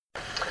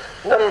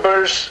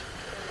Numbers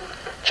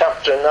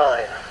chapter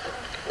 9.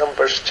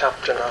 Numbers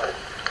chapter 9.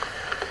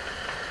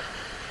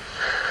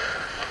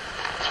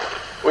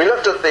 We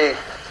looked at the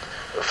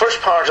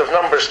first part of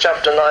Numbers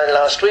chapter 9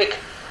 last week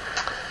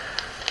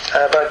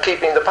about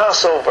keeping the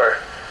Passover,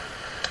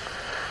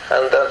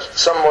 and that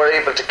some were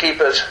able to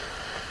keep it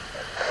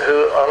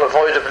who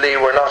unavoidably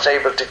were not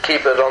able to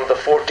keep it on the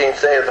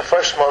 14th day of the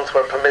first month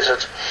were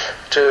permitted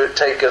to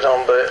take it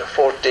on the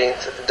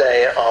 14th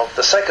day of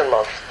the second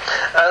month.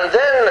 And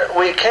then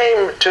we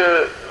came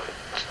to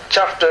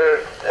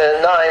chapter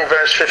 9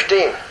 verse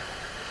 15,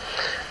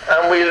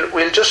 and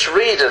we'll just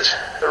read it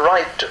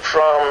right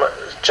from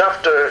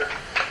chapter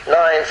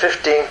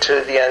 9:15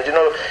 to the end. You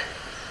know,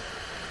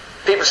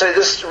 people say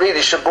this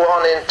really should go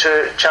on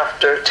into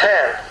chapter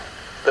 10.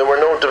 There were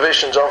no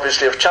divisions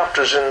obviously of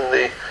chapters in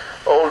the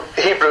old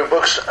Hebrew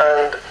books,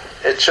 and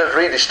it should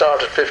really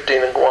start at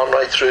 15 and go on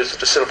right through to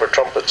the silver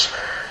trumpets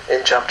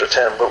in chapter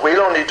 10, but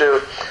we'll only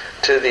do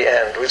to the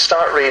end. We'll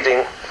start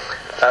reading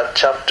at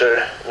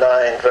chapter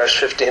 9 verse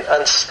 15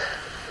 and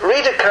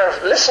read it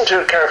carefully, listen to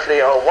it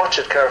carefully, or watch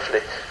it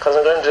carefully, because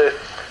I'm going to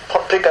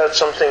pick out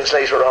some things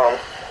later on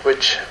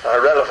which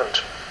are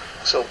relevant,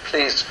 so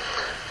please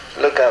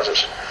look at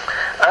it.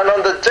 And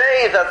on the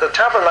day that the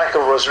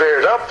tabernacle was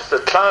reared up, the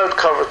cloud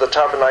covered the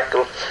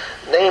tabernacle,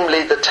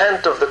 namely the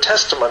tent of the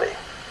testimony.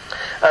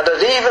 And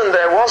at even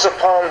there was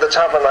upon the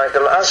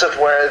tabernacle, as it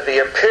were, the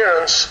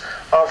appearance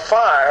of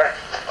fire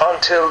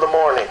until the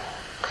morning.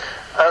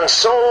 And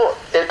so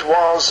it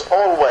was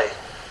always.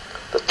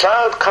 The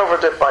cloud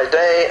covered it by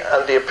day,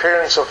 and the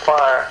appearance of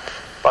fire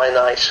by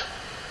night.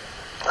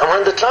 And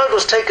when the cloud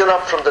was taken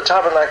up from the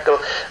tabernacle,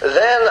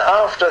 then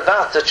after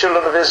that the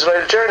children of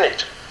Israel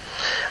journeyed.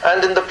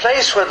 And in the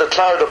place where the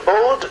cloud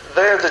abode,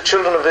 there the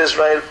children of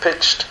Israel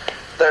pitched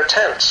their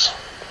tents.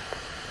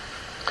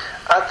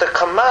 At the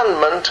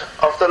commandment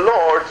of the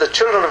Lord, the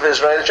children of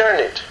Israel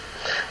journeyed,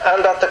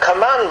 and at the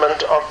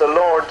commandment of the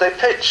Lord they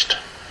pitched.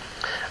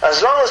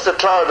 As long as the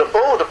cloud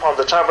abode upon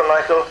the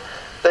tabernacle,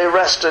 they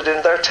rested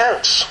in their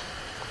tents.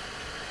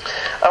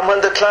 And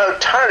when the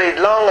cloud tarried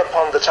long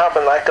upon the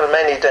tabernacle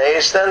many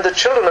days, then the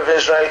children of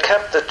Israel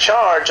kept the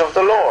charge of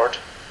the Lord,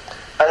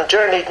 and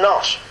journeyed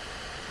not.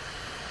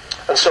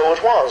 And so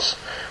it was,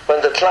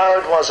 when the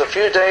cloud was a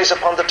few days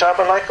upon the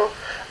tabernacle,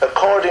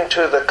 according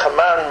to the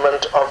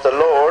commandment of the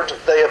Lord,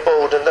 they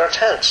abode in their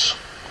tents.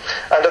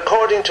 And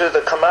according to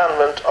the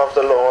commandment of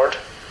the Lord,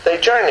 they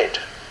journeyed.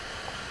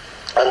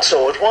 And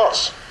so it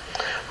was,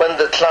 when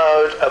the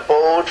cloud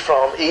abode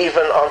from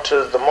even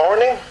unto the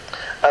morning,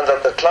 and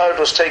that the cloud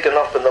was taken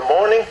up in the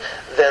morning,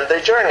 then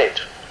they journeyed.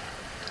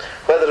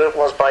 Whether it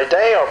was by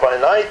day or by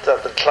night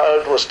that the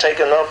cloud was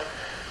taken up,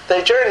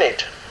 they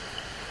journeyed.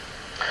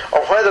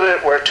 Or whether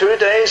it were 2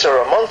 days or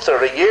a month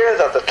or a year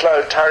that the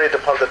cloud tarried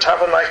upon the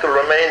tabernacle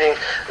remaining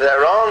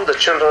thereon, the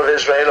children of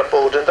Israel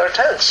abode in their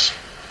tents,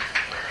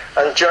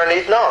 and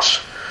journeyed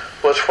not,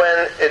 but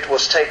when it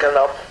was taken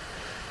up,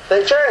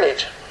 they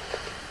journeyed.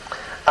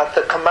 At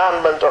the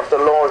commandment of the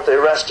Lord they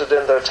rested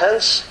in their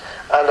tents,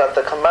 and at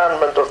the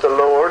commandment of the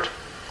Lord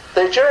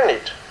they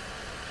journeyed.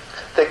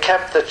 They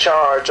kept the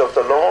charge of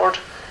the Lord,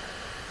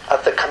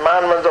 at the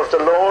commandment of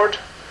the Lord,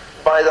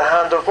 by the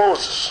hand of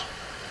Moses.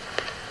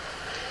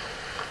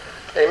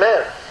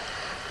 Amen.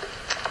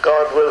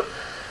 God will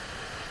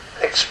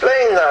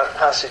explain that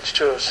passage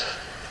to us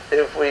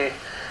if we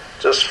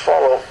just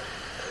follow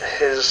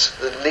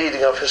the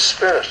leading of His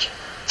Spirit.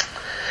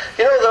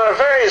 You know, there are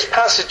various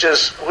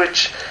passages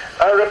which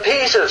are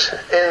repeated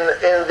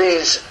in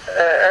these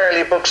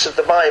early books of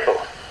the Bible.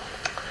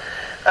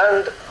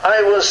 And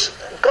I was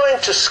going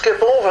to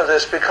skip over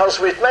this because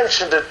we'd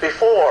mentioned it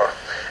before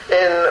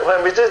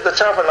when we did the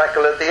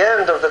tabernacle, at the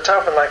end of the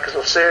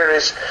tabernacle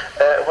series,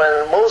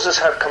 when Moses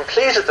had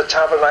completed the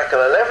tabernacle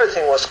and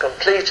everything was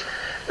complete,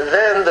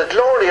 then the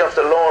glory of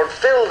the Lord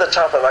filled the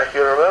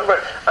tabernacle, you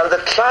remember, and the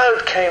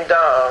cloud came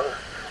down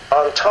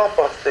on top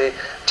of the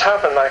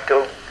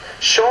tabernacle,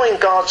 showing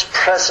God's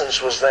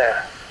presence was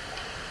there.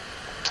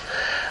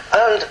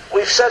 And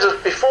we've said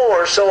it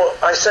before, so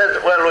I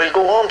said, well, we'll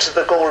go on to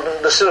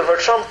the silver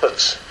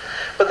trumpets.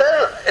 But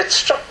then it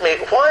struck me,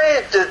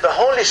 why did the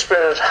Holy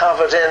Spirit have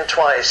it in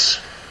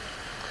twice?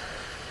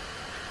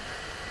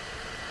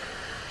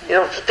 You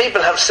know,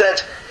 people have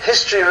said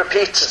history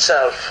repeats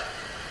itself.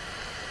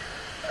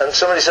 And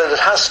somebody said it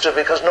has to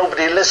because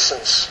nobody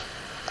listens.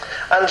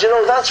 And you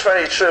know, that's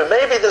very true.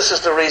 Maybe this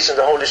is the reason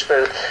the Holy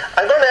Spirit...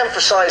 I'm going to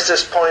emphasize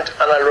this point,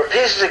 and I'll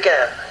repeat it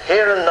again.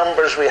 Here in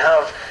Numbers we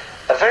have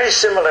a very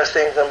similar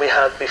thing than we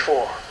had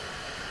before.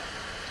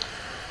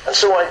 And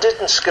so I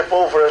didn't skip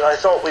over it. I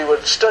thought we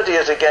would study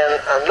it again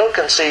and look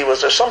and see,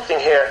 was there something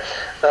here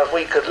that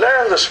we could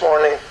learn this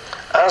morning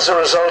as a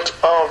result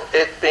of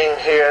it being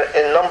here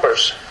in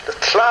Numbers. The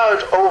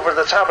cloud over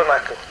the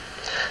tabernacle.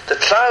 The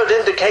cloud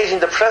indicating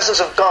the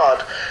presence of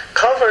God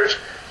covered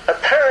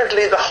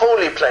apparently the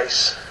holy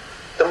place,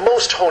 the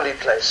most holy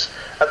place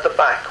at the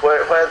back,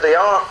 where the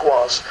ark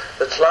was.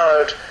 The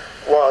cloud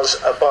was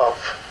above.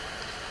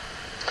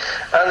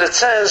 And it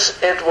says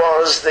it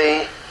was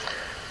the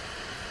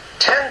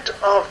tent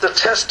of the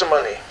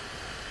testimony,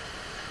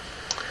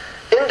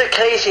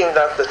 indicating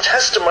that the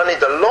testimony,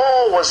 the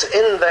law was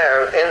in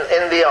there,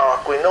 in the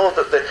ark. We know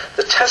that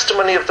the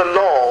testimony of the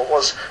law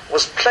was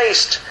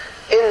placed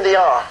in the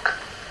ark,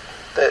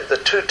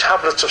 the 2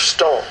 tablets of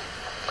stone.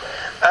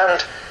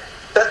 And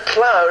that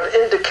cloud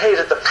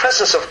indicated the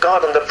presence of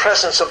God and the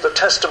presence of the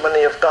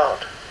testimony of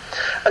God.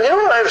 And you know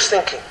what I was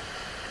thinking?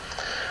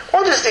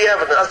 What is the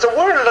evidence? As the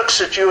world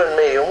looks at you and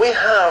me, and we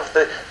have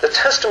the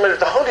testimony of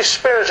the Holy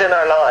Spirit in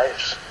our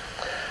lives,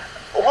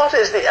 what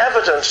is the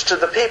evidence to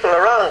the people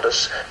around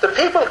us? The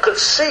people could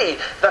see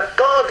that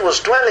God was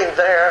dwelling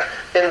there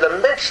in the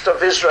midst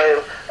of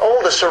Israel.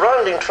 All the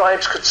surrounding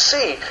tribes could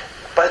see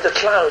by the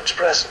cloud's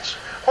presence.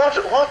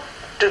 What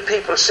do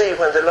people see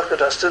when they look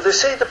at us? Do they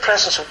see the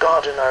presence of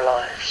God in our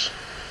lives?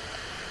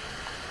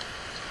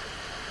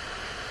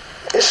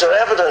 Is there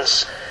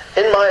evidence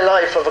in my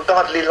life of a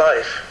godly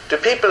life? Do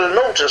people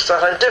notice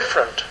that I'm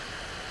different?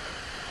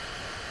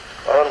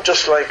 Or I'm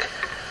just like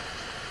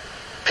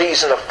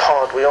peas in a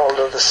pod, we all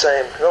do the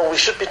same? No, we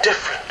should be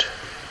different.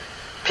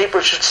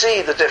 People should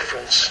see the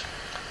difference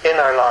in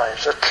our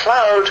lives. A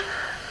cloud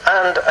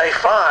and a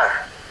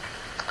fire.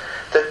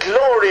 The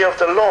glory of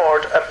the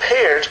Lord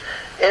appeared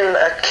in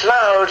a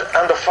cloud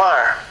and a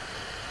fire.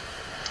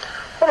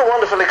 What a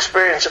wonderful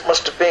experience it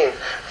must have been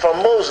for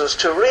Moses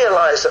to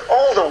realize that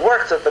all the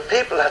work that the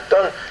people had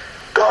done,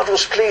 God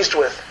was pleased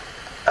with.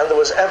 And there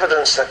was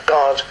evidence that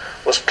God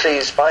was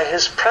pleased by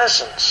his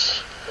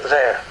presence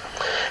there.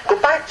 Go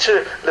back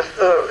to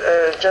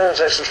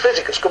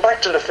Leviticus. Go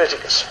back to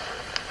Leviticus.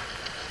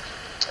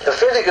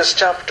 Leviticus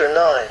chapter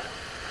 9.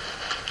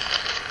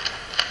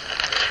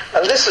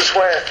 And this is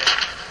where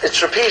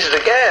it's repeated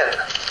again.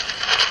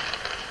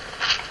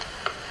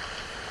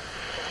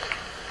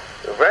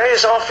 The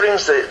various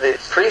offerings, the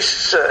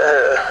priests,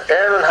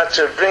 Aaron had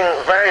to bring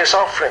various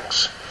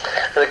offerings.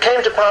 And it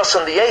came to pass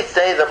on the 8th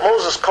day that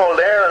Moses called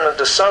Aaron and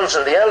his sons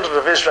and the elders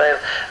of Israel,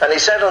 and he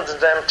said unto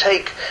them,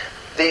 take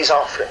these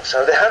offerings.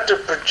 And they had to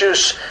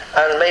produce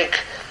and make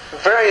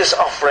various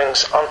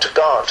offerings unto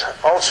God.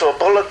 Also a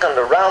bullock and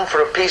a ram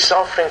for a peace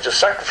offering to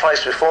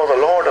sacrifice before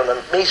the Lord, and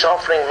a meat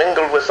offering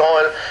mingled with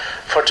oil.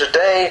 For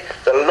today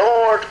the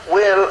Lord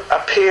will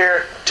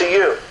appear to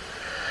you.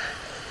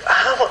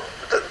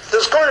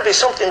 There's going to be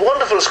something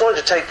wonderful is going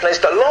to take place.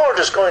 The Lord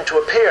is going to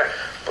appear.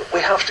 But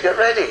we have to get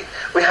ready.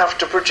 We have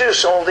to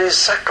produce all these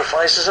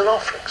sacrifices and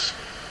offerings.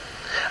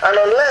 And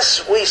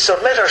unless we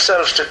submit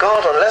ourselves to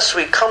God, unless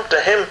we come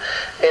to him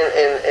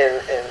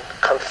in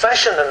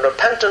confession and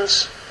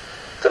repentance,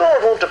 the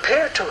Lord won't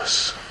appear to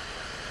us.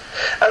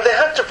 And they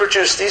had to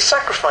produce these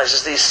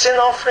sacrifices, these sin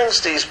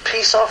offerings, these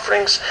peace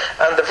offerings,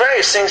 and the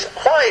various things.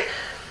 Why?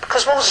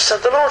 Because Moses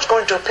said the Lord's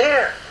going to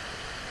appear.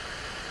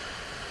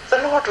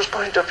 The Lord was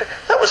going to appear.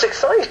 That was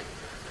exciting.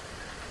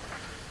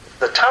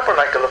 The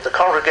tabernacle of the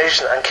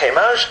congregation and came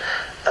out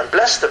and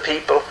blessed the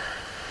people,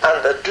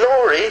 and the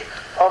glory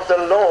of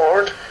the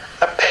Lord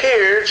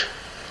appeared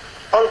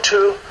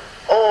unto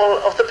all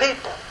of the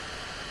people.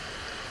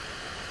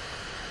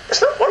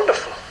 Isn't that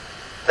wonderful?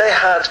 They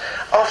had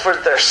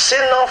offered their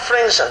sin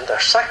offerings and their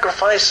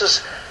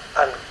sacrifices,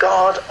 and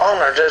God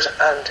honoured it,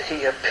 and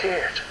he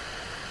appeared.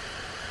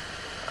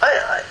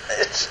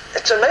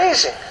 It's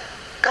amazing.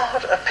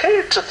 God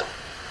appeared to them.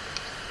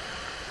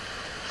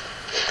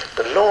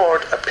 The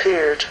Lord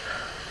appeared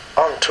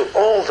unto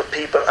all the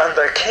people, and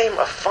there came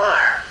a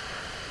fire.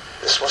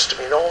 This must have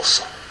been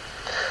awesome.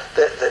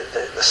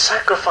 The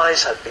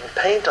sacrifice had been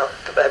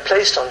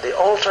placed on the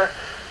altar,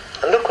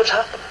 and look what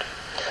happened.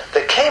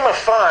 There came a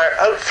fire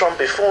out from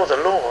before the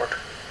Lord,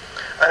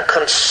 and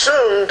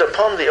consumed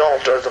upon the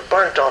altar the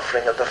burnt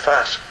offering and the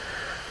fat,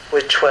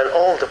 which when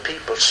all the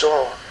people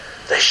saw,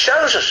 they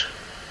shouted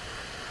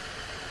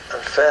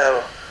and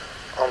fell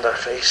on their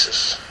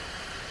faces.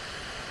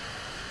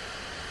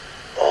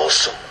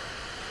 Awesome.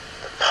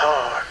 The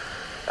power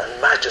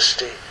and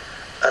majesty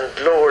and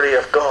glory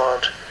of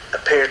God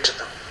appeared to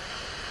them.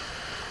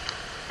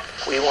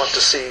 We want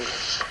to see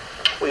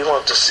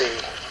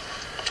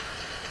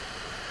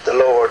the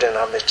Lord in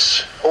our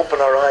midst.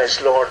 Open our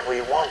eyes, Lord.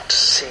 We want to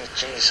see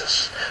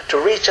Jesus. To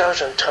reach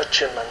out and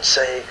touch him and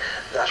say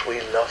that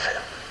we love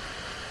him.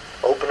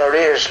 Open our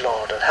ears,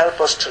 Lord, and help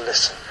us to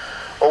listen.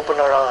 Open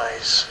our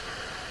eyes.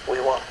 We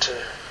want to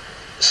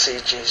see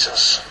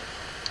Jesus.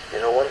 You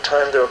know, one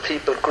time there were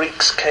people,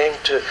 Greeks came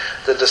to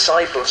the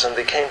disciples, and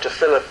they came to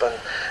Philip, and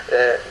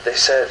they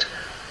said,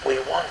 we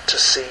want to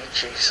see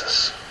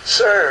Jesus.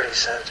 Sir, he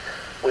said,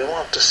 we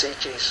want to see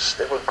Jesus.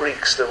 They were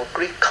Greeks. They were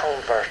Greek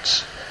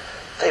converts.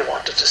 They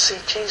wanted to see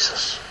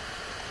Jesus.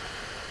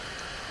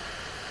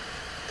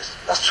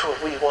 That's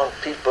what we want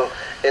people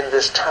in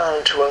this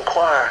town to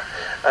inquire.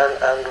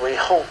 And we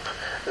hope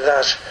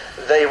that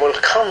they will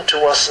come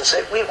to us and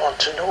say, we want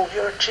to know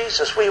your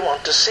Jesus. We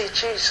want to see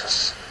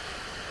Jesus.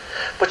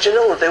 But you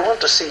know, they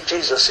want to see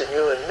Jesus in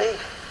you and me.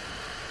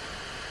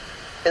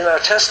 In our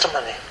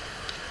testimony.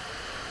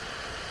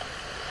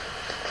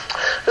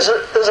 There's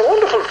a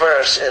wonderful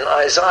verse in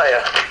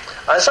Isaiah.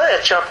 Isaiah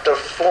chapter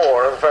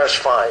 4 and verse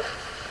 5.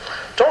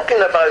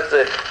 talking about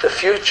the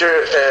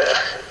future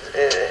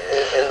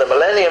in the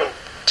millennium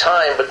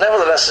time, but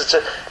nevertheless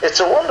it's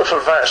a wonderful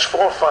verse,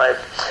 4:5,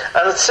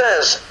 and it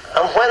says,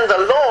 "And when the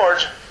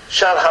Lord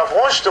shall have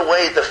washed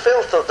away the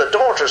filth of the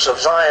daughters of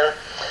Zion,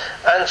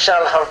 and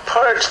shall have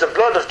purged the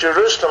blood of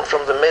Jerusalem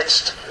from the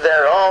midst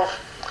thereof,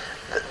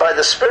 by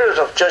the spirit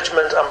of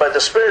judgment and by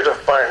the spirit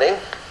of burning,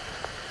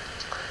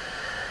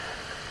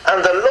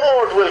 and the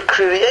Lord will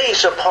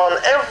create upon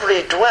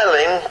every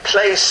dwelling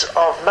place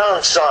of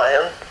Mount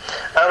Zion,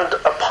 and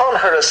upon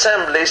her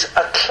assemblies,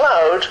 a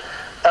cloud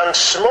and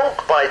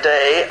smoke by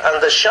day,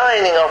 and the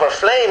shining of a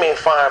flaming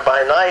fire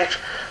by night,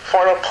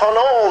 for upon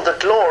all the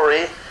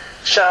glory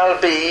shall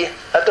be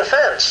a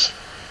defense."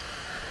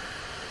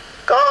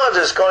 God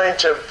is going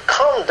to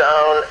come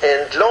down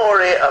in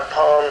glory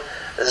upon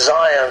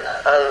Zion,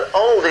 and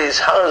all these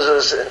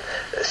houses,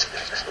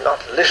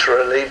 not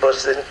literally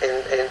but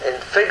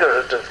in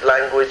figurative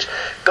language,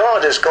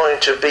 God is going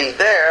to be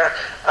there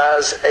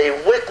as a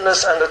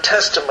witness and a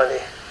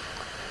testimony,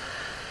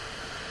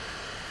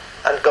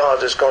 and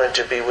God is going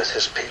to be with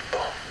his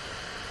people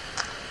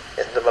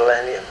in the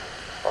millennium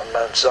on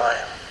Mount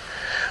Zion.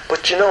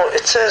 But you know,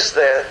 it says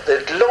there, the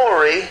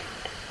glory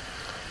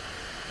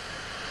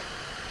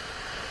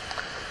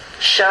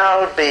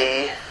shall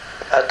be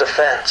a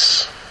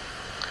defense.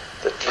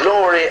 The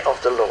glory of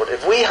the Lord.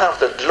 If we have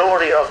the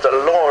glory of the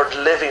Lord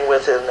living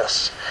within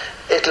us,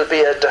 it'll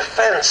be a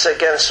defense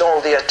against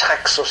all the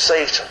attacks of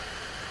Satan.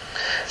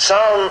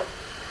 Psalm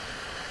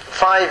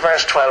 5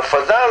 verse 12,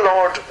 "For thou,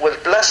 Lord,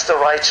 wilt bless the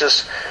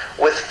righteous,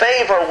 with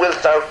favour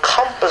wilt thou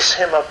compass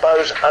him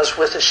about as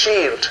with a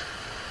shield."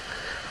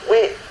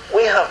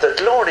 We have the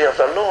glory of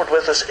the Lord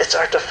with us. It's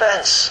our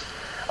defense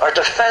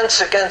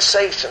against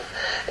Satan.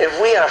 If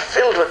we are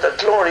filled with the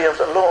glory of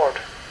the Lord,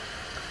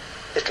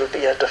 it'll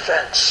be a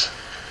defense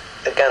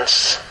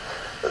against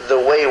the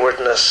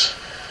waywardness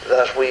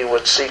that we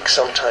would seek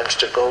sometimes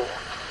to go,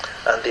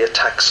 and the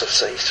attacks of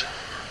Satan.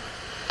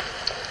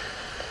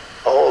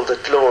 All the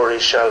glory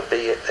shall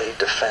be a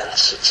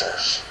defense, it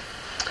says.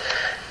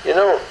 You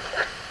know,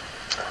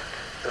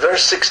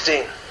 verse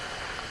 16,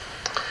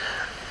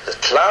 "The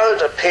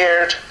cloud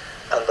appeared,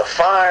 and the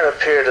fire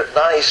appeared at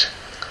night,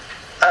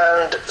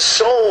 and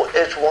so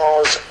it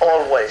was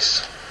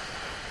always."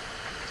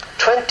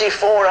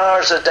 24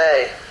 hours a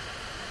day,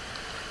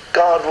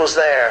 God was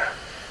there.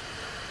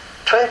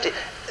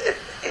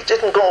 He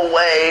didn't go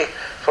away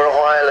for a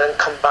while and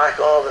come back,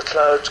 oh, the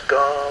cloud's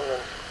gone,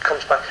 and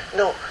comes back.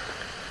 No.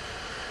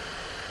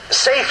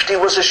 Safety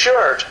was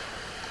assured.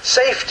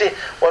 Safety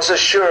was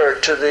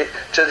assured to the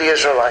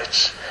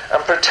Israelites,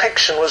 and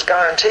protection was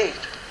guaranteed.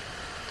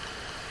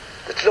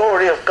 The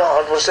glory of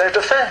God was their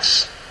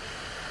defense.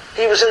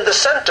 He was in the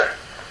center.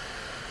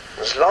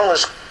 As long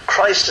as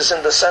Christ is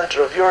in the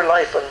center of your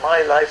life and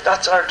my life,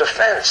 that's our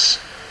defense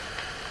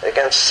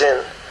against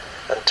sin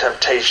and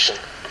temptation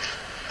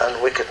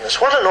and wickedness.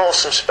 What an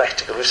awesome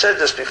spectacle. We've said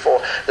this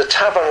before. The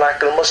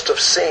tabernacle must have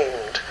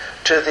seemed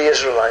to the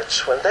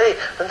Israelites when they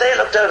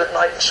looked out at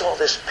night and saw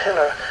this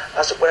pillar,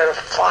 as it were, of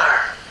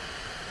fire.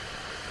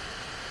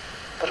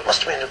 But it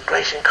must have been a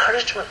great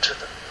encouragement to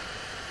them.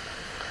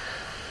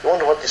 You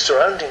wonder what the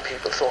surrounding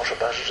people thought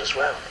about it as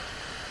well.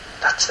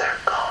 That's their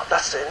God.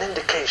 That's an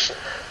indication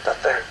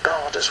that their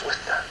God is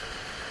with them.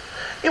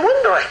 You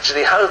wonder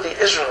actually how the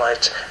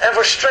Israelites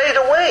ever strayed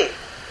away.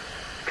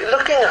 You're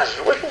looking at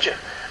it, wouldn't you?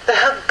 They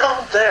had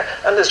God there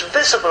and His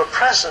visible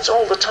presence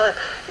all the time.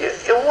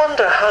 You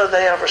wonder how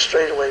they ever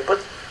strayed away. But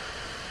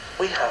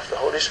we have the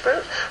Holy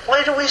Spirit.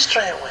 Why do we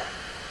stray away?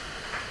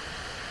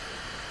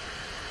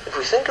 If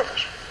we think of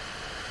it.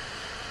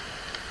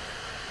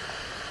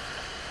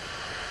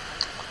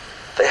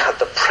 They had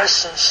the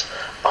presence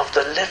of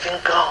the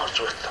living God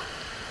with them.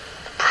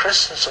 The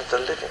presence of the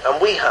living. And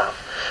we have,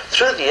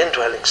 through the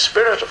indwelling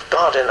Spirit of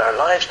God in our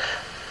lives,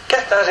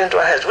 get that into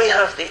our heads. We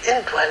have the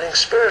indwelling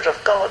Spirit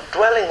of God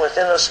dwelling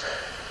within us.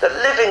 The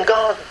living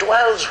God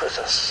dwells with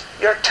us.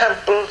 Your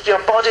temple, your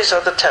bodies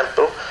are the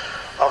temple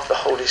of the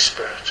Holy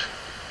Spirit.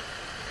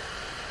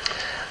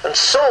 And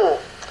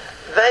so,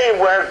 they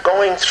were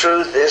going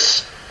through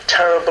this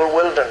terrible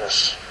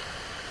wilderness.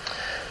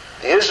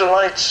 The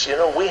Israelites, you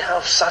know, we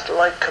have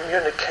satellite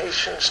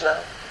communications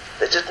now.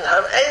 They didn't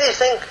have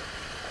anything.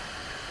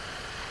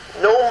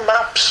 No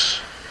maps,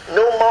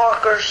 no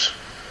markers,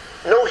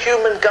 no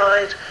human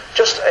guide,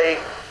 just a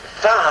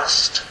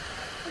vast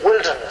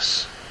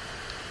wilderness.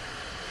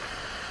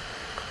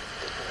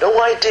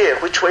 No idea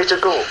which way to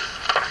go.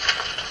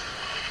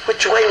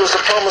 Which way was the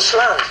promised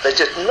land? They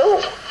didn't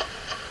know.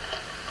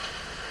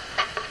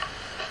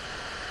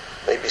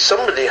 Maybe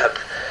somebody had,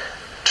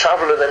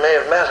 traveller they may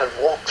have met, had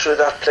walked through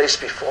that place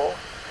before.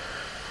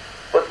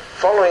 But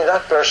following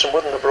that person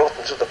wouldn't have brought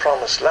them to the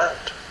promised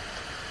land.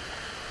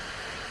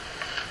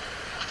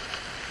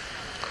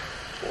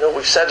 You know,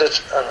 we've said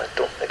it, and I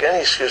don't make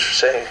any excuse for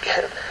saying it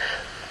again.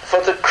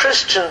 For the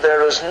Christian,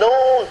 there is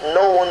no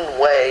known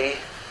way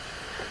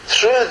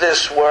through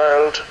this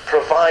world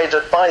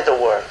provided by the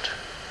Word.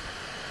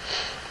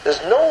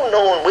 There's no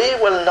knowing. We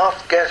will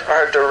not get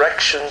our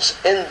directions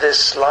in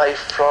this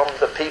life from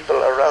the people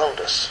around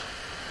us,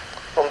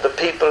 from the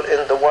people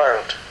in the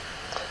world.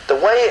 The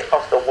way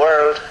of the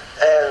world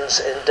ends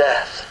in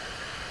death.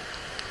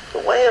 The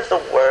way of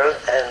the world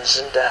ends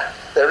in death.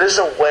 There is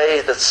a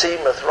way that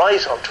seemeth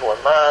right unto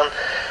a man,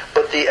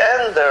 but the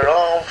end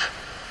thereof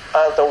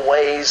are the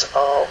ways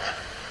of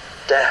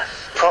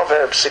death.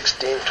 Proverbs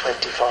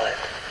 16:25.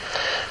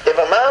 If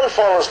a man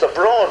follows the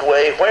broad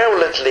way, where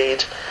will it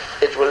lead?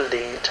 It will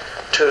lead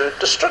to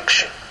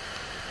destruction.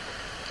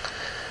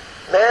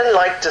 Men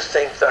like to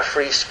think they're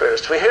free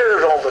spirits. We hear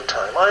it all the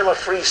time. I'm a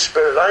free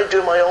spirit. I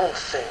do my own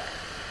thing.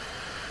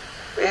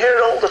 We hear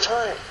it all the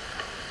time.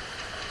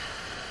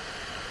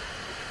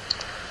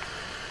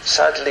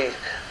 Sadly,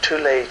 too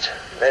late,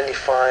 many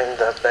find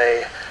that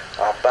they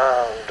are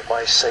bound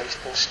by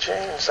Satan's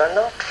chains. They're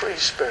not free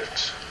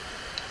spirits.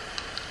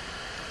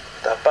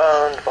 They're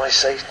bound by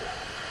Satan.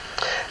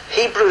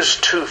 Hebrews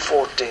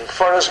 2:14.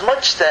 For as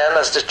much then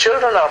as the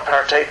children are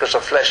partakers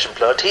of flesh and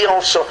blood, he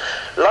also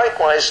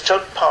likewise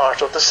took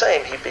part of the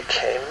same. He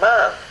became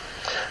man,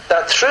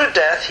 that through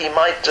death he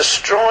might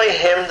destroy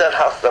him that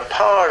hath the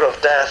power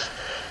of death,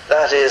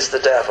 that is, the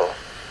devil,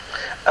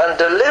 and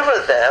deliver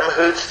them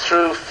who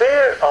through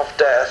fear of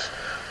death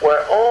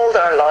were all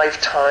their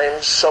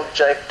lifetimes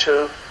subject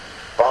to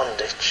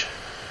bondage.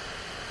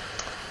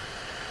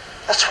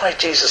 That's why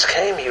Jesus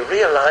came. He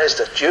realized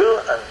that you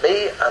and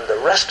me and the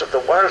rest of the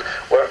world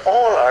were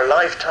all our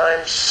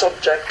lifetimes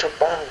subject to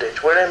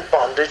bondage. We're in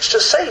bondage to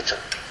Satan.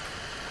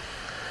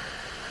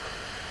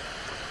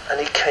 And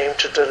he came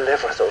to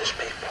deliver those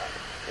people.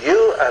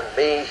 You and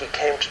me, he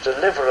came to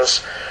deliver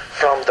us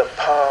from the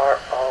power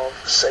of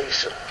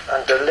Satan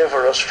and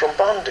deliver us from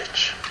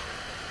bondage.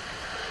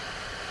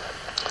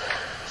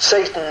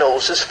 Satan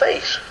knows his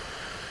fate.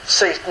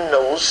 Satan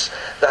knows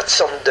that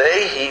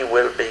someday he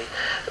will be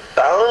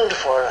bound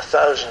for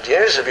 1,000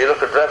 years. If you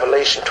look at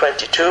Revelation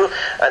 22,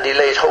 and he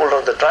laid hold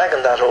on the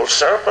dragon, that old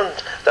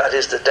serpent, that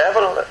is the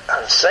devil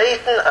and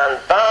Satan,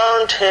 and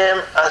bound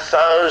him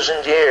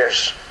 1,000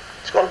 years.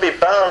 He's going to be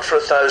bound for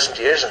 1,000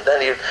 years, and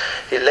then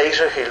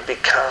he'll be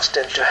cast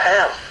into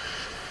hell.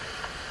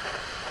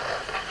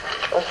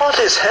 And what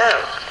is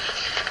hell?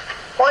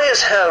 Why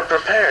is hell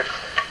prepared?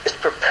 It's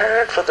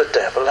prepared for the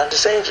devil and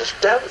his angels.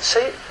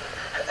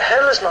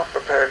 Hell is not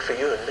prepared for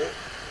you and me.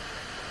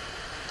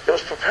 It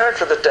was prepared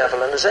for the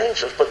devil and his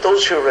angels, but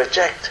those who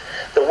reject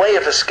the way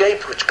of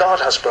escape which God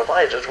has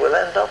provided will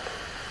end up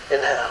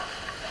in hell.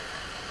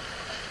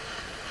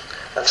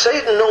 And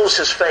Satan knows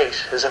his fate,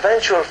 his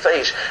eventual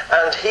fate,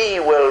 and he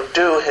will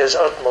do his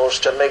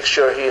utmost to make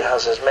sure he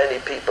has as many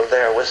people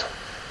there with him.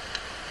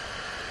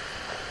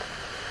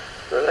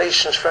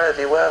 Relations, fare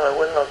thee well, I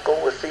will not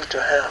go with thee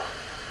to hell.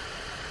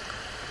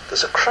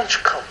 There's a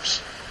crunch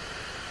comes,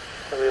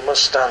 and we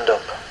must stand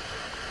up.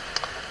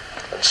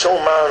 And so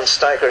man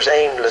staggers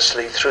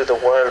aimlessly through the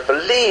world,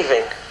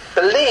 believing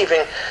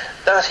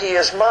that he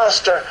is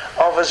master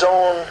of his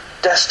own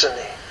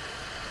destiny.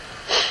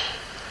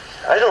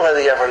 I don't know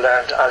whether you ever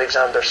learned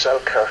Alexander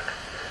Selkirk,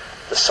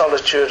 the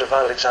solitude of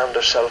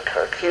Alexander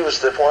Selkirk. He was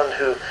the one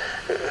who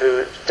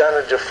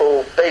Daniel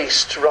Defoe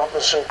based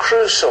Robinson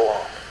Crusoe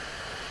on.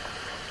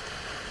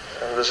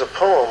 And there's a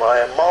poem, I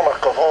am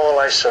monarch of all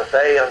I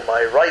survey, and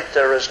my right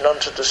there is none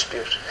to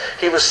dispute.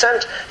 He was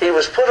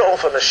put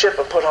off on a ship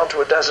and put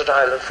onto a desert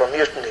island for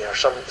mutiny or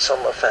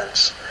some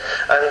offence.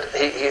 And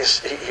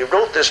he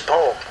wrote this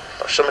poem,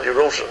 or somebody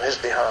wrote it on his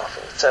behalf,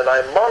 and it said, I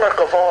am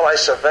monarch of all I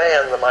survey,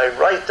 and my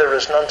right there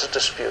is none to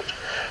dispute.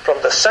 From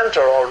the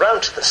centre all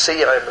round to the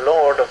sea, I am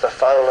lord of the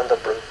fowl and the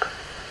brook.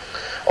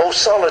 O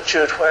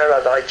solitude, where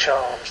are thy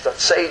charms, that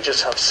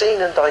sages have seen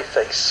in thy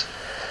face?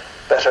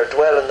 Better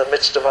dwell in the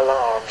midst of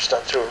alarms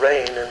than to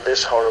reign in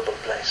this horrible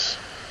place.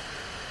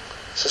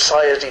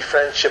 Society,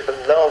 friendship,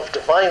 and love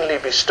divinely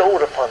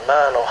bestowed upon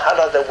man, oh, had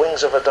I the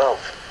wings of a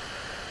dove,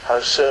 how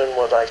soon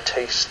would I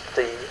taste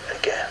thee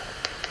again.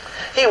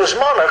 He was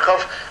monarch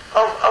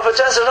of a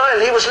desert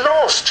island. He was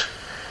lost.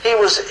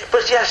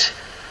 But yet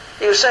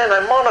he was saying,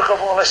 I'm monarch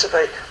of all I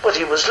survey. But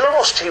he was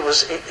lost. He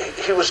was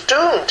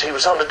doomed. He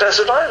was on a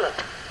desert island.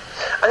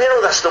 And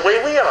that's the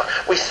way we are.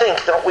 We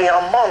think that we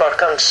are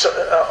monarch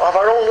of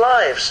our own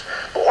lives.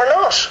 But we're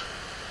not.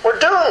 We're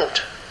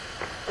doomed.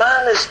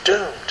 Man is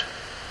doomed.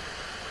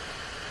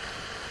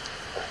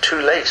 And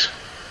too late.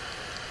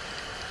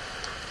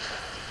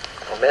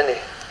 For many,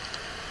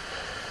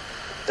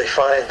 they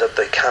find that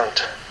they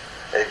can't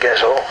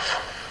get off.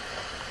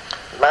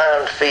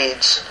 Man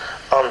feeds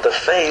on the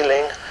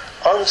failing,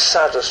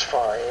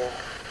 unsatisfying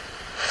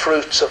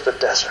fruits of the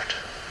desert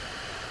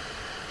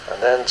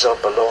and ends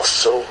up a lost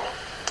soul.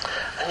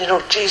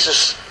 And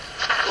Jesus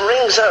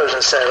rings out,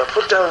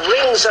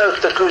 rings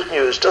out the good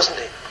news, doesn't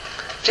he?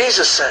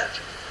 Jesus said,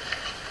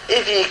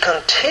 if ye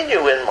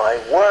continue in my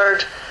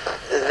word,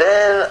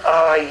 then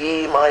are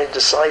ye my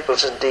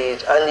disciples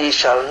indeed, and ye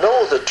shall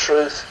know the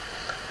truth,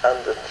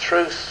 and the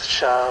truth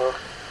shall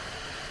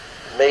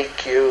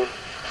make you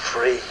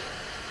free.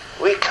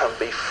 We can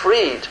be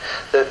freed.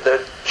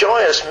 The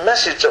joyous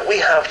message that we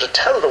have to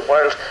tell the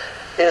world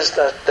is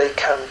that they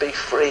can be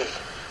free.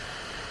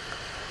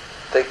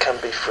 They can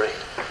be free.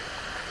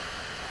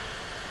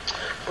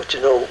 But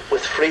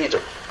with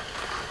freedom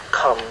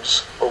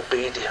comes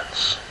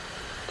obedience.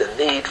 The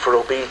need for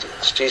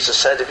obedience. Jesus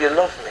said, if you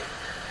love me,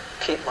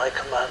 keep my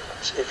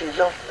commandments. If you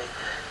love me,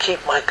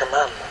 keep my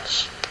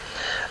commandments.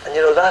 And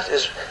that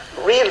is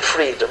real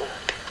freedom,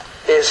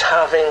 is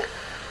having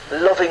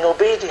loving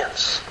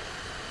obedience.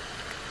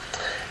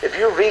 If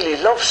you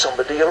really love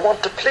somebody, you'll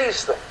want to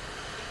please them.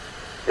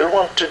 You'll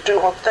want to do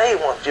what they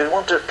want. You'll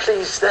want to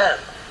please them.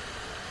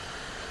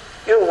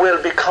 Your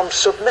will becomes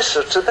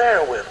submissive to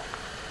their will.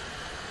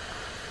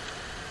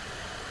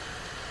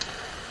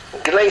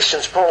 In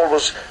Galatians, Paul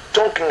was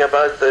talking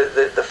about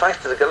the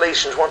fact that the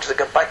Galatians wanted to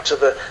get back to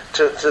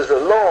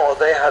the law.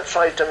 They had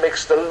tried to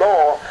mix the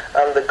law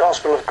and the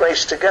gospel of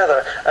grace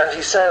together. And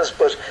he says,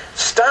 but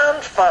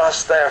stand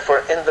fast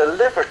therefore in the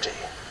liberty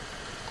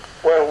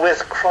wherewith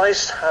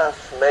Christ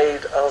hath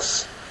made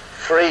us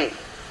free.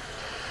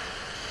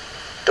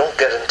 Don't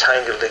get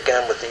entangled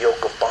again with the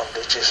yoke of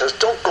bondage. He says,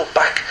 don't go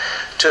back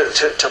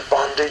to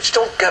bondage.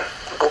 Don't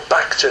go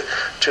back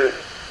to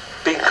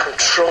being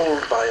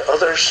controlled by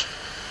others.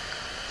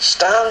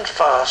 Stand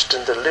fast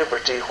in the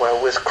liberty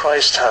wherewith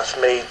Christ hath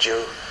made you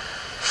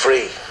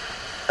free.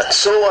 And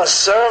so as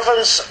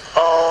servants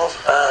of,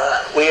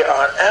 we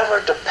are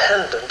ever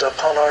dependent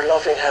upon our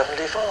loving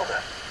Heavenly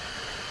Father.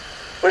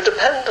 We're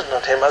dependent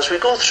on Him as we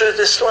go through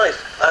this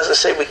life. As I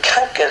say, we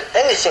can't get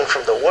anything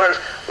from the world.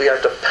 We are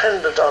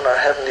dependent on our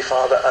Heavenly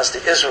Father as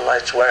the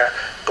Israelites were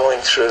going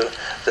through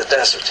the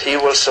desert. He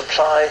will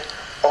supply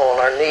all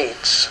our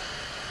needs,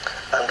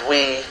 and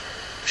we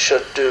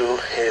should do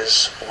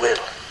His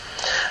will.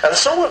 And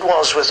so it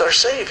was with our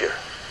Saviour.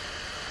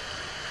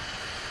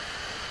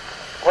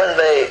 When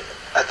they,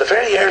 at the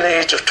very early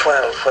age of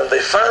 12, when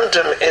they found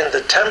Him in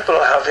the temple,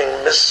 having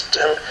missed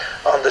Him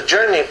on the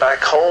journey back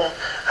home,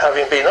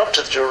 having been up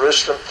to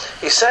Jerusalem,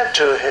 He said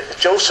to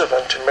Joseph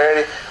and to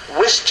Mary,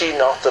 wist ye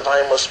not that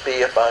I must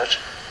be about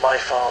my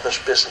Father's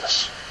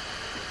business?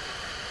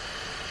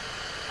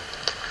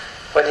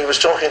 When He was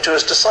talking to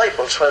His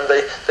disciples, when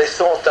they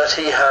thought that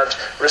He had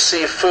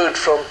received food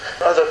from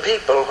other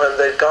people, when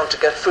they'd gone to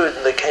get food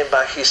and they came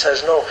back, He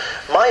says, no,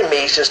 my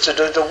meat is to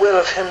do the will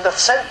of Him that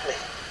sent me,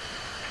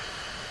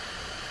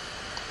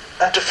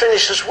 and to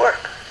finish His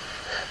work.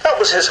 That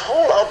was His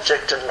whole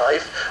object in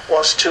life,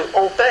 was to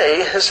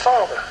obey His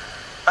Father,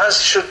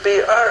 as should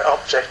be our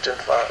object in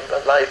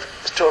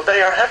life, is to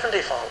obey our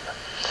Heavenly Father.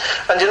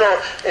 And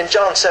in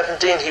John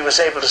 17 He was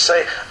able to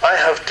say, I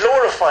have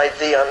glorified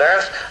Thee on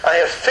earth, I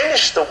have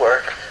finished the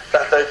work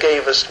that Thou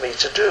gavest me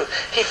to do.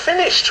 He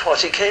finished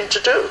what He came to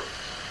do.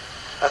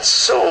 And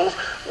so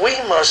we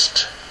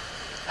must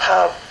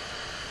have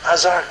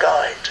as our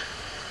guide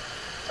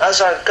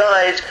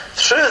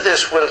through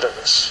this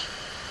wilderness,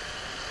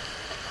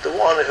 the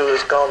one who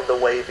has gone the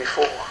way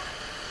before.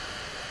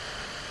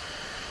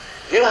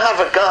 You have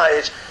a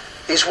guide.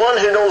 He's one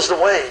who knows the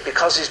way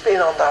because he's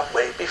been on that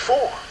way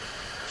before.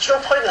 There's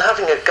no point in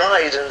having a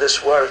guide in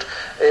this world.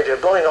 If you're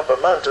going up a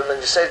mountain and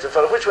you say to the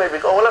fellow, which way we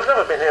go? Well, I've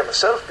never been here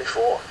myself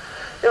before.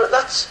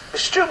 That's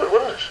stupid,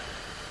 wouldn't it?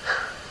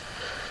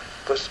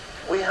 But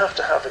we have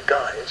to have a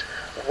guide,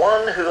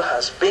 one who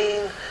has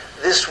been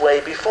this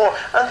way before.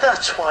 And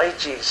that's why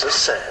Jesus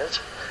said,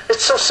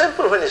 it's so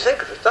simple when you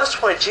think of it,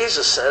 that's why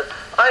Jesus said,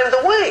 I am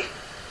the way.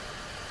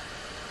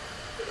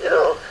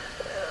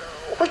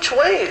 Which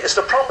way is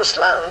the promised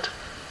land?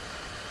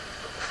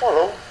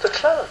 Follow the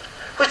cloud.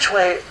 Which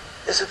way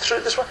is it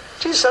through this way?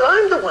 Jesus said,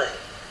 I'm the way.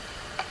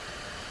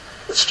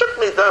 It struck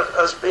me that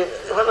as being,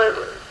 when I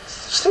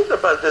was thinking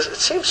about this, it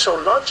seems so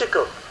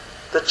logical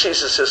that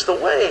Jesus is the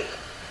way.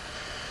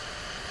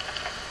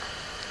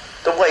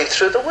 The way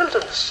through the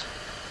wilderness.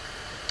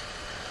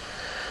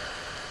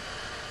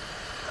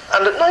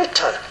 And at night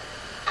time,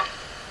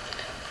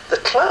 the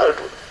cloud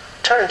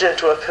turned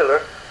into a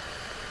pillar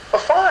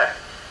of fire.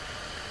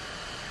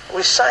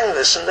 We sang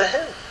this in the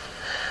hymn.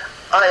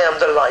 I am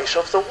the light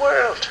of the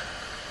world.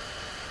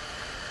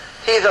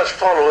 He that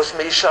followeth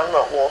me shall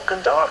not walk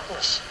in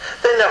darkness.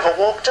 They never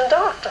walked in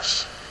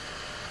darkness.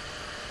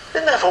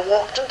 They never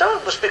walked in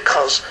darkness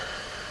because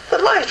the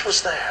light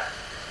was there,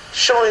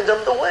 showing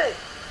them the way.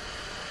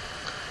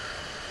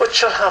 But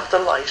shall have the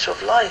light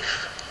of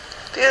life.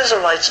 The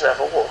Israelites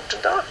never walked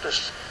in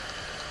darkness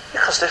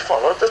because they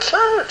followed the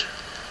cloud,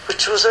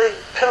 which was a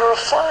pillar of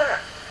fire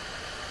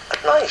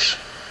at night.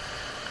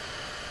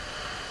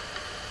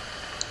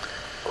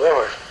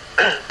 However,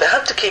 they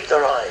had to keep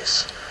their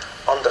eyes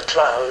on the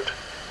cloud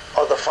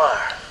or the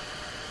fire.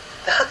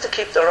 They had to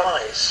keep their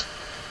eyes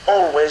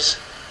always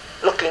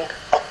looking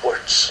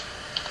upwards.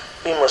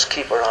 We must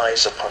keep our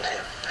eyes upon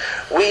Him.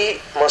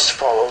 We must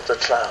follow the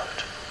cloud.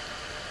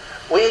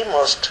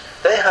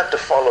 They had to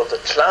follow the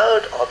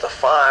cloud or the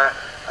fire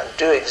and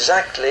do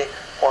exactly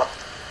what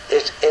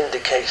it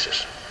indicated.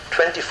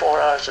 24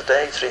 hours a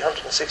day,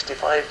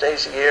 365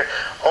 days a year,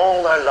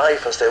 all their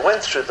life as they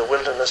went through the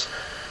wilderness,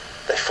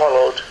 they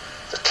followed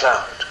the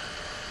cloud.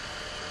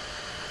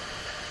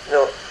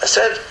 I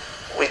said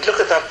we look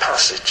at that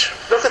passage.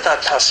 Look at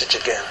that passage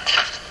again.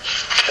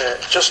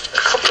 Just a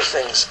couple of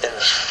things in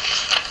it.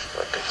 If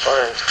I can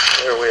find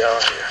where we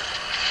are here,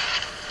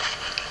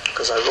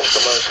 because I wrote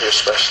them out here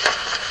specially.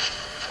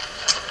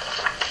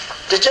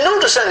 Did you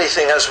notice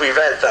anything as we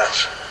read that?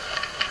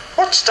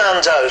 What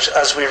stands out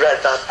as we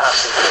read that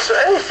passage? Is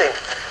there anything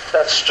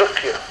that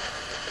struck you?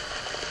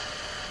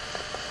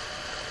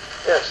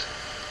 Yes.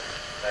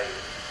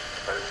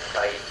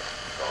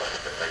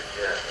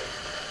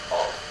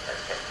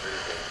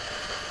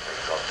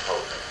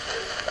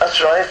 That's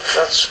right.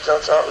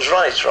 That was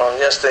right, Ron.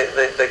 Yes, they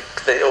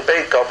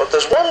obeyed God. But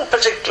there's one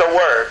particular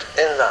word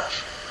in that.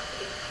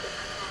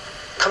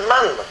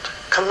 Commandment.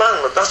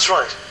 Commandment. That's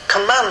right.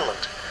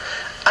 Commandment.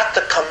 At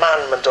the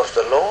commandment of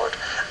the Lord.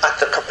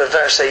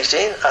 Verse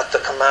 18. At the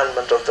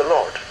commandment of the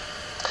Lord.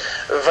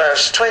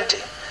 Verse 20.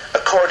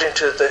 According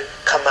to the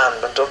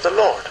commandment of the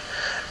Lord.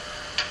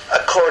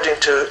 According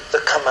to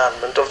the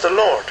commandment of the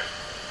Lord.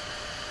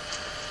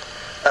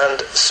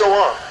 And so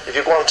on. If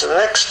you go on to the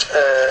next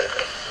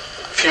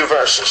few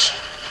verses.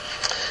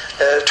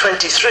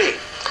 23.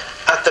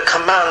 At the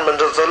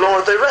commandment of the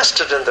Lord they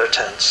rested in their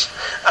tents.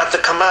 At the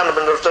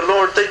commandment of the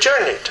Lord they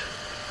journeyed.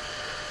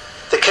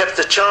 They kept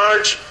the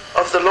charge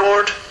of the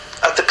Lord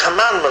at the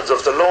commandment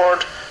of the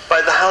Lord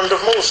by the hand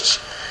of Moses.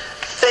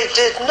 They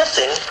did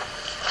nothing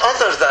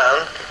other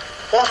than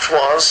what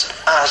was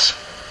at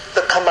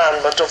the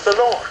commandment of the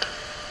Lord.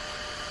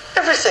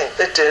 Everything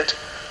they did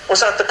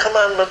was at the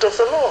commandment of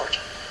the Lord.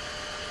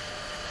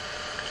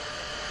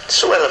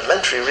 So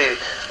elementary, really.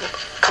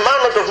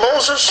 Commandment of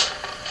Moses?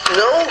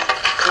 No.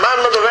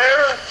 Commandment of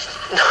Aaron?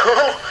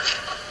 No.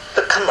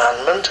 The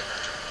commandment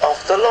of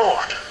the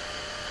Lord.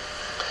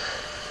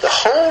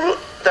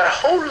 Their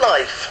whole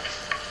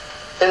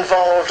life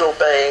involved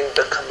obeying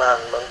the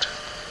commandment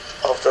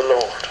of the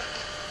Lord.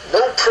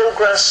 No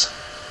progress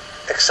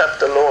except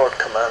the Lord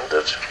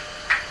commanded.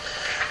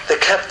 They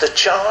kept the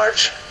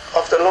charge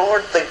of the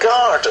Lord. They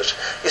guarded.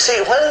 You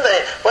see, when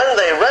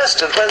they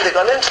rested, when they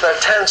got into their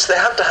tents, they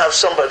had to have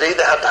somebody,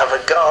 they had to have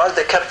a guard.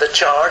 They kept the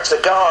charge,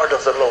 the guard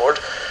of the Lord,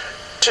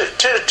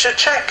 to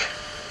check.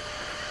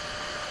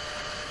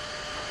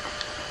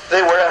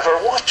 They were ever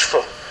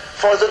watchful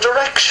for the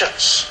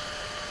directions.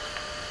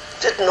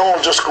 Didn't all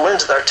just go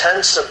into their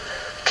tents and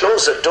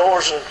close their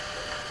doors and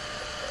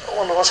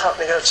wonder what's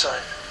happening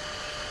outside.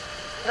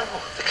 No,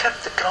 they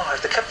kept the guard,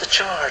 they kept the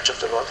charge of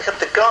the Lord, they kept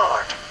the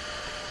guard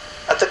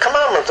at the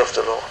commandment of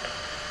the Lord.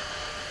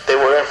 They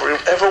were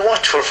ever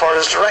watchful for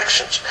his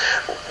directions.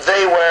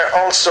 They were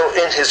also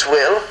in his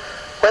will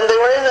when they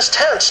were in his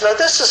tents. Now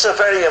this is a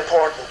very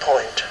important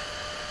point.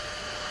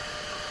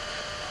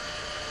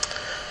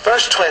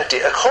 Verse 20,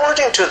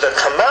 according to the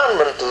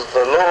commandment of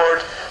the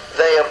Lord,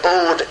 they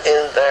abode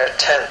in their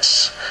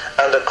tents,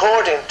 and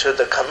according to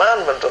the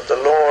commandment of the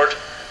Lord,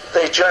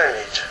 they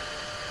journeyed.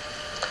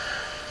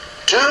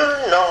 Do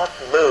not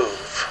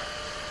move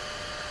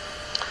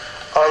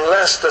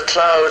unless the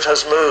cloud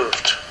has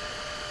moved.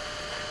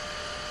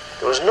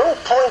 There was no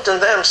point in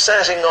them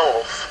setting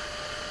off.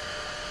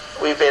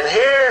 We've been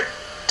here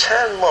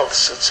 10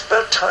 months. It's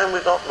about time we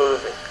got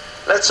moving.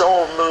 Let's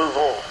all move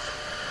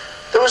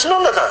off. There was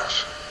none of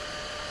that.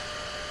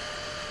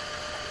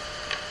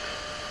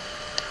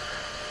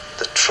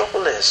 The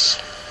trouble is,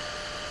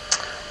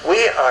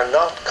 we are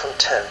not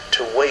content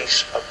to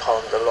wait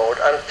upon the Lord,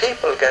 and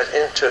people get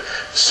into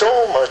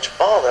so much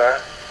bother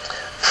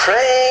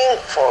praying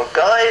for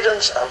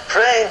guidance and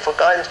praying for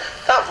guidance.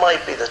 That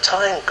might be the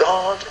time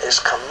God is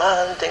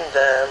commanding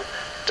them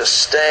to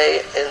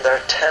stay in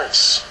their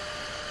tents.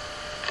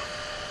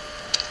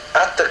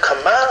 At the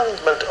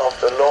commandment of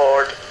the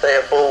Lord, they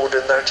abode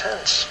in their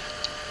tents.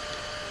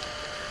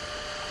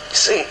 You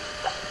see,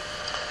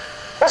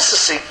 what's the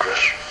secret?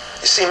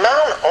 You see,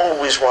 man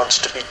always wants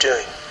to be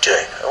doing.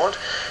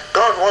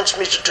 God wants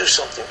me to do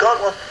something.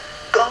 God,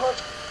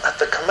 at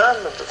the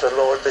commandment of the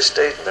Lord, they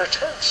stayed in their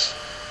tents.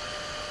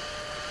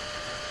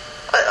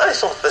 I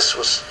thought this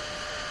was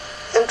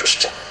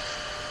interesting.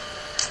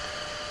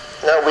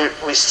 Now,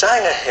 we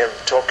sang a hymn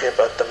talking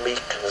about the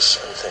meekness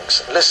and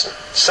things. And listen,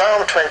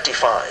 Psalm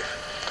 25,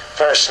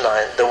 verse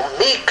 9. The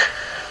meek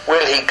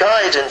will he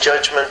guide in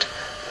judgment,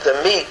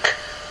 the meek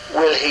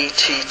will he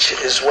teach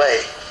his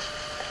way.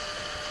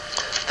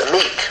 The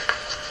meek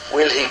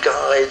will he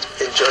guide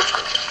in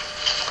judgment.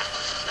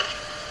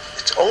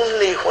 It's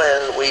only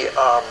when we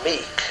are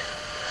meek,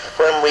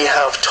 when we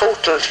have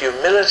total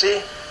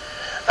humility,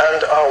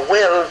 and our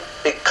will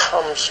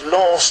becomes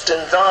lost in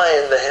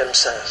thine, the hymn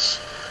says,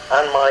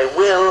 and my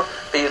will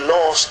be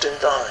lost in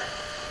thine.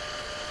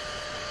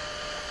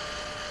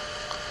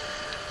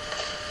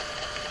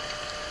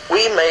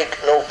 We make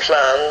no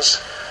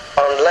plans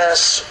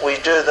unless we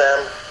do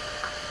them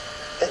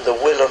in the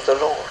will of the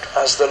Lord,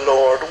 as the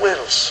Lord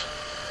wills.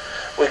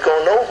 We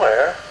go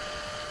nowhere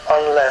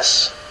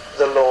unless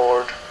the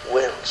Lord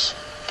wills.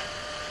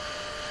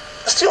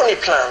 That's the only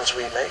plans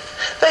we make.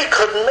 They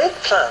couldn't make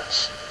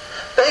plans.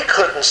 They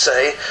couldn't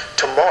say,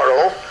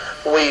 tomorrow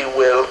we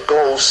will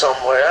go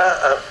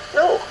somewhere.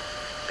 No,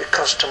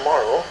 because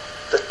tomorrow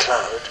the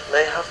cloud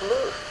may have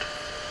moved.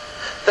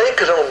 They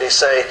could only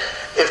say,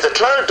 if the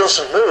cloud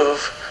doesn't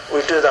move,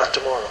 we'll do that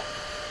tomorrow.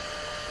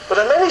 But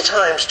how many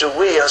times do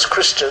we as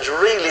Christians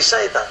really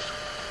say that?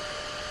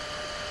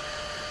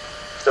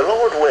 If the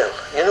Lord will.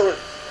 You know,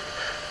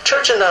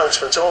 church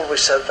announcements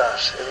always said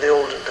that in the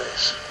olden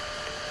days.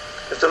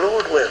 If the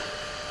Lord will.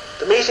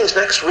 The meetings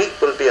next week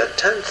will be at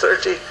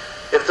 10:30,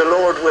 if the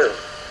Lord will.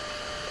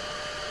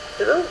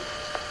 You know,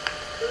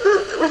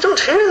 we don't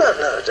hear that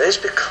nowadays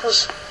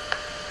because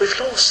we've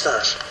lost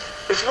that.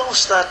 We've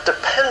lost that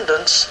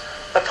dependence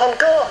upon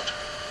God.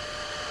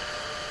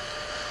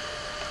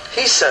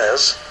 He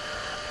says,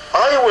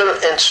 I will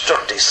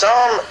instruct thee.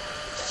 Psalm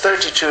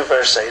 32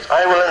 verse 8.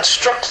 I will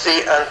instruct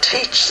thee and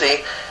teach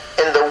thee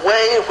in the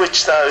way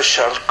which thou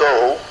shalt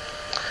go.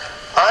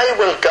 I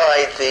will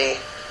guide thee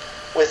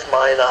with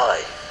mine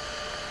eye.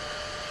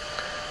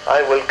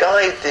 I will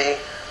guide thee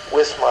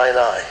with mine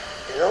eye.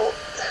 You know,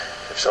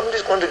 if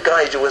somebody's going to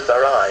guide you with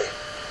their eye,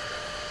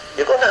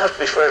 you're going to have to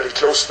be fairly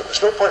close to them.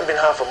 There's no point in being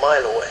half a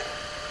mile away.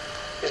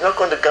 He's not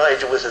going to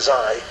guide you with his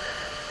eye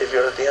if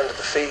you're at the end of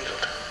the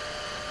field.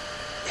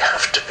 You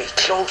have to be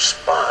close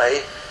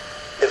by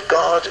if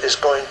God is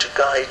going to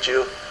guide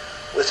you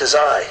with his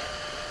eye.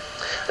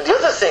 And the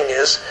other thing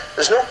is,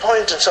 there's no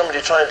point in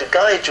somebody trying to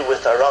guide you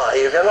with their eye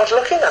if you're not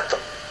looking at them.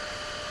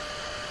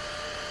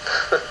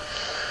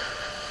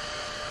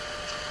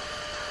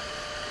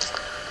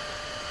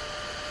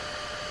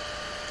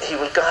 He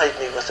will guide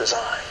me with his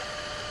eye.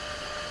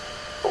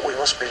 But we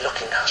must be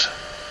looking at him.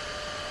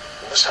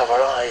 We must have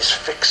our eyes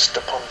fixed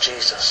upon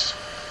Jesus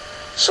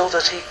so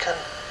that he can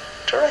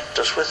direct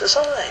us with his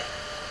eye.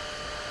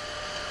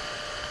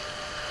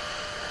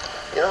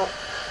 You know,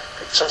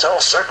 since all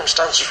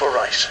circumstances were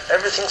right,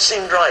 everything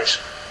seemed right.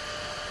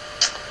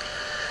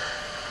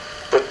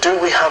 But do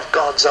we have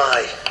God's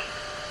eye?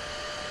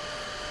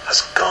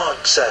 Has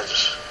God said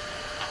it?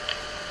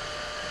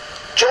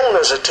 Jonah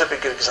is a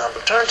typical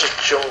example. Turn to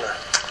Jonah.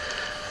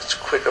 It's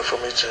quicker for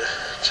me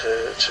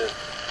to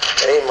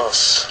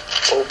Amos,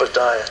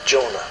 Obadiah,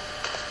 Jonah.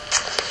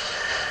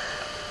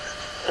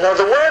 Now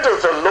the word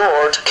of the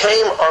Lord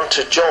came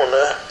unto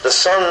Jonah, the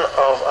son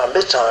of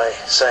Amittai,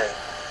 saying,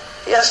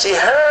 yes, he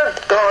heard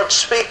God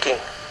speaking.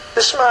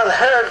 This man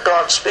heard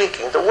God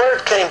speaking. The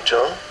word came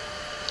to him,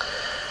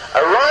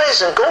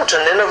 arise and go to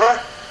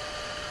Nineveh.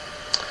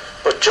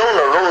 But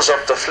Jonah rose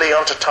up to flee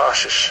unto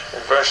Tarshish, in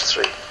verse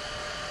 3.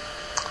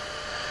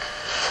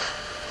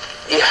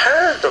 He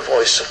heard the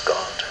voice of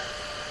God,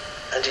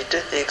 and he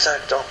did the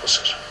exact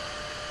opposite.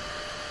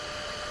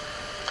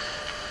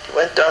 He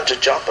went down to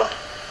Joppa.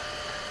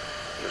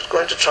 He was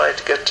going to try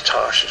to get to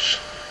Tarshish.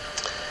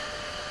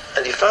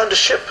 And he found a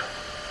ship.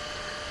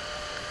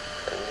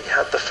 And he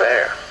had the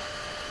fare.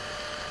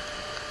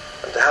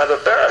 And they had a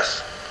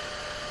berth.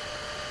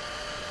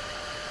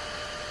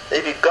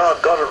 Maybe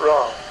God got it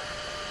wrong.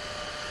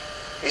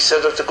 He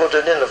said, I have to go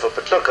to Nineveh,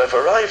 but look, I've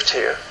arrived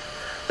here.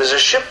 There's a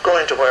ship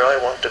going to where I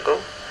want to go.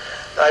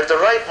 I have the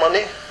right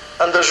money,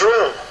 and there's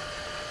room.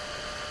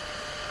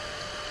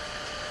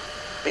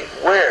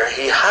 Beware,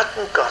 he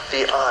hadn't got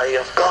the eye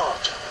of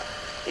God.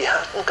 He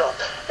hadn't got,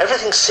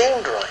 everything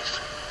seemed right,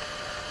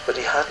 but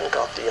he hadn't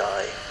got the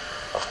eye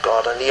of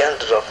God, and he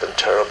ended up in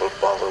terrible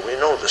bother. We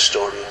know the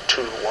story in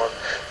 2:1.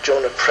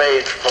 Jonah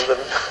prayed from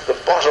the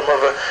bottom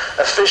of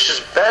a fish's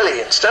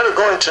belly. Instead of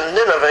going to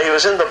Nineveh, he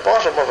was in the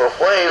bottom of a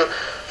whale,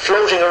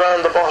 floating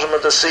around the bottom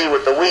of the sea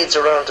with the weeds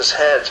around his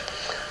head,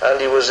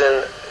 and he was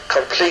in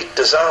complete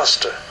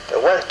disaster. I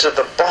went to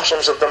the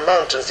bottoms of the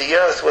mountains. The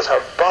earth with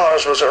her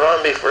bars was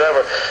around me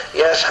forever.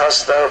 Yet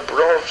hast thou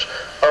brought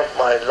up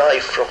my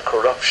life from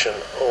corruption,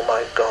 O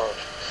my God.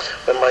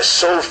 When my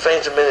soul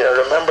fainted me,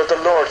 I remembered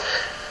the Lord.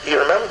 He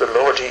remembered the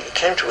Lord. He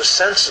came to his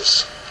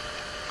senses.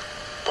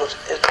 But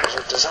it was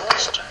a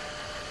disaster.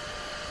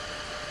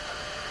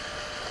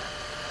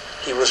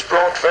 He was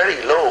brought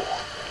very low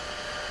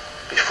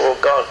before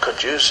God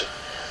could use him.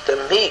 The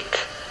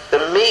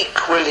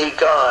meek will he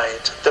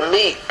guide. The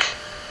meek.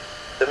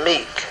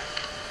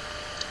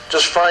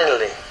 Just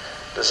finally,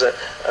 there's a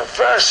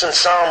verse in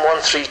Psalm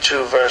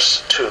 132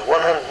 verse 2,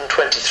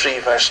 123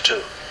 verse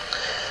 2.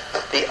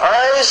 The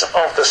eyes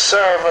of the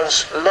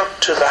servants look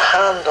to the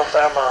hand of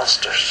their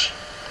masters,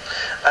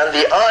 and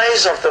the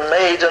eyes of the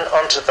maiden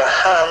unto the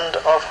hand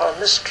of her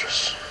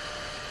mistress.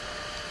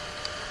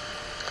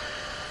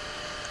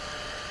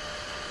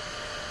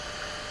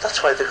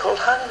 That's why they're called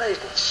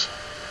handmaidens,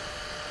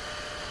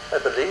 I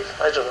believe.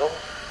 I don't know.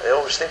 I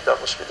always think that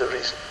must be the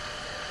reason.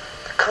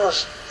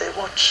 Because they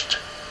watched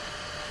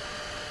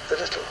the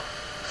little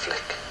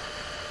flick,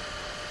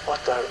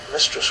 what their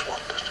mistress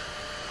wanted.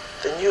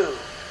 They knew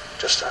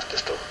just that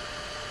little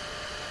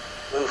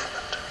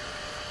movement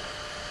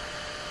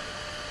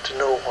to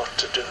know what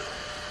to do.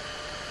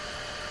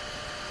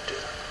 Do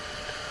that.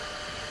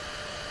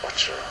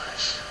 Watch your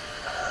eyes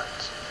and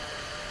hands.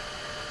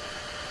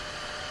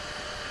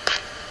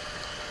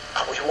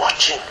 Are we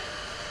watching?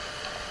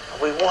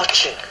 Are we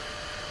watching?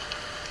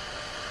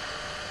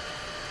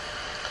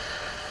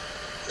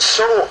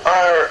 So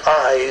our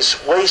eyes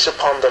wait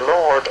upon the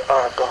Lord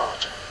our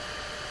God.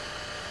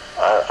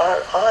 Are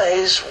our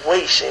eyes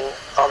waiting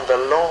on the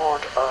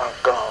Lord our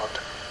God,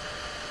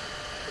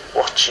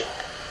 watching,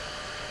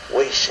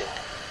 waiting,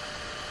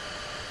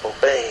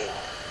 obeying,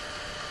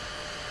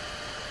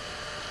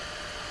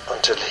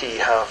 until he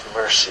have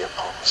mercy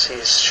upon us? He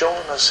has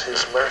shown us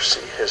his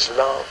mercy, his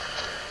love,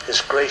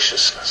 his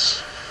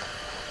graciousness.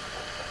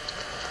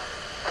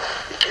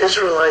 The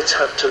Israelites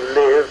had to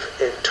live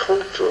in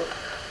total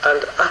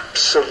and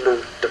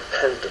absolute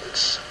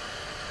dependence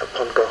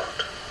upon God.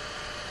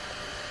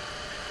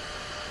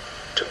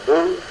 To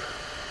move,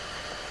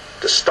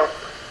 to stop,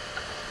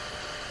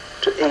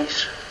 to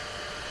eat,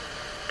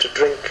 to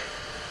drink,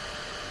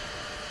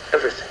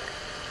 everything.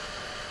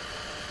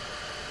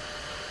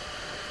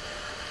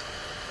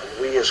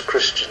 And we as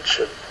Christians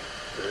should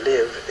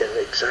live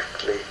in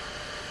exactly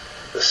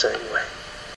the same way.